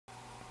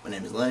My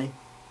name is Lenny.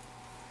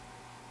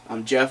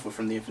 I'm Jeff. We're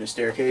from the Infinite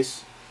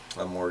Staircase.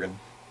 I'm Morgan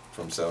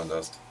from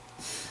Sevendust.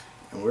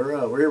 And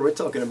we're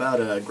talking about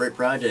a great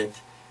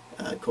project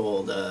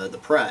called The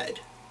Pride,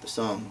 the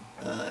song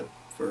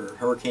for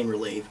hurricane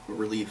relief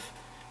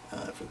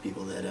for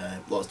people that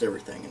lost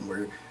everything. And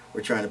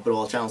we're trying to put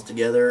all our talents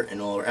together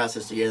and all our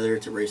assets together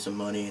to raise some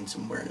money and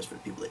some awareness for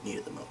the people that need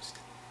it the most.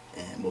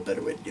 And what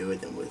better way to do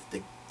it than with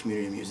the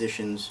community of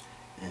musicians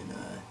and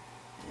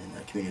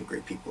a community of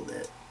great people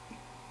that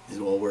is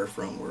all we're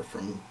from. We're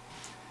from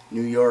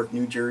New York,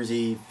 New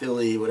Jersey,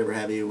 Philly, whatever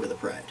have you, with a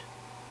pride.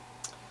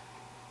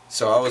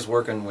 So I was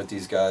working with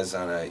these guys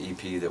on an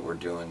EP that we're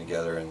doing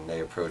together, and they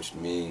approached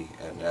me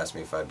and asked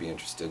me if I'd be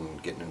interested in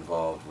getting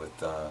involved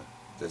with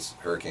this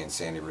Hurricane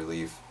Sandy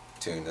relief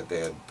tune that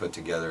they had put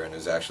together, and it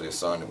was actually a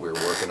song that we were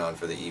working on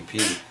for the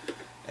EP.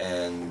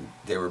 And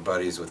they were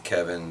buddies with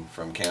Kevin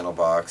from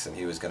Candlebox, and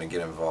he was going to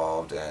get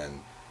involved,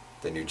 and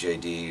they knew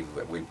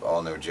JD. We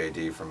all know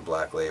JD from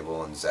Black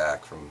Label and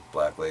Zakk from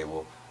Black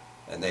Label,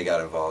 and they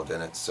got involved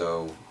in it.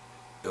 So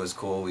it was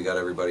cool. We got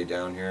everybody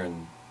down here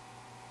and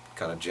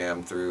kind of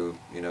jammed through,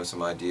 you know,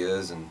 some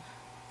ideas and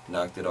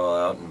knocked it all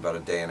out in about a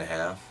day and a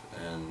half.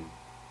 And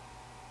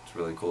it's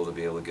really cool to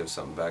be able to give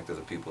something back to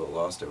the people that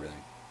lost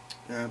everything.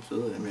 Yeah,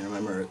 absolutely. I mean, I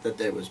remember that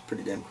day was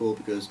pretty damn cool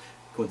because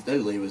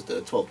coincidentally it was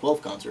the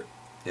 12/12 concert.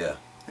 Yeah.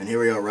 And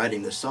here we are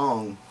writing the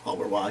song while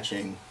we're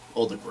watching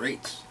all the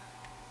greats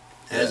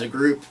as a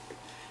group.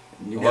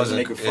 And you guys are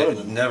making fun of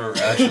them. Never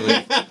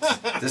actually.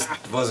 This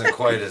wasn't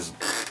quite as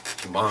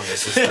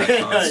humongous as that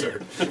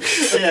concert.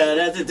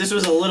 Yeah, this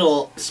was a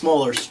little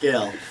smaller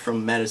scale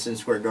from Madison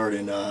Square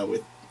Garden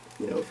with,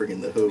 you know,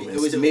 friggin' The Who.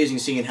 It was amazing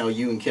seeing how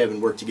you and Kevin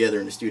worked together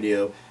in the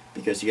studio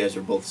because you guys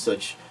are both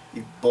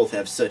you both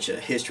have such a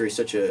history,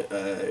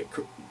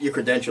 your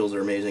credentials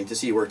are amazing. To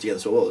see you work together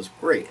so well is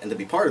great, and to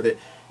be part of it.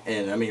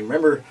 And I mean,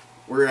 remember,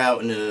 we're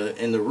out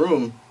in the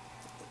room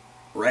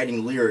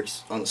writing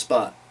lyrics on the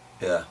spot.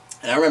 Yeah.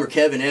 And I remember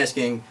Kevin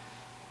asking,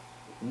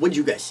 "What'd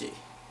you guys see?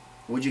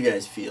 What'd you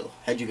guys feel?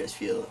 How'd you guys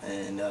feel?"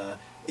 And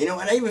you know,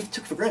 and I even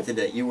took for granted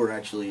that you were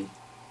actually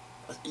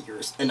you're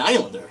an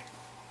Islander.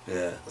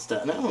 Yeah. A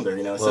Staten Islander,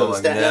 you know. Well, so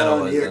Staten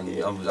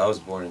Island, I was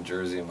born in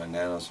Jersey, and my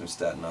nano's from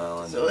Staten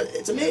Island. So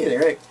it's amazing,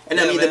 right? And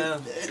yeah, I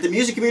mean, the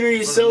music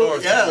community is so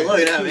look at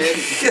that,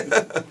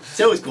 man.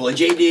 It's always cool. And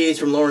JD is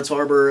from Lawrence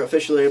Harbor,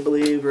 officially, I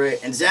believe, right?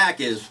 And Zakk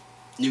is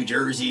New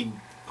Jersey,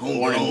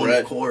 homegrown,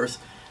 of course.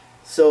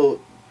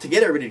 So to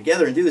get everybody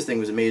together and do this thing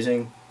was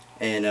amazing,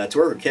 and to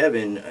work with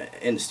Kevin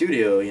in the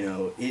studio, you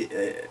know,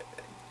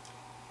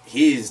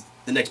 he's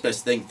the next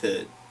best thing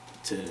to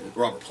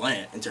Robert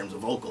Plant in terms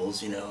of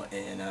vocals, you know,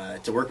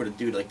 and to work with a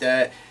dude like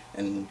that,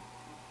 and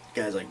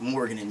guys like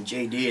Morgan and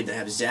JD, to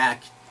have Zakk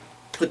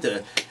put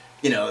the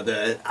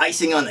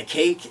icing on the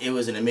cake. It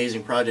was an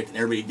amazing project, and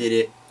everybody did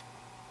it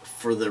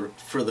for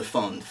the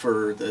fun,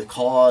 for the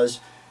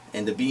cause,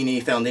 and the Bini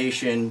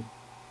Foundation,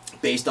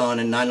 based on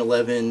a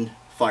 9/11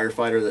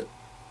 firefighter that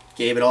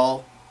gave it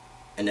all,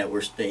 and that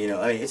we're, you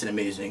know, I mean, it's an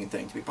amazing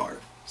thing to be part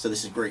of. So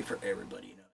this is great for everybody.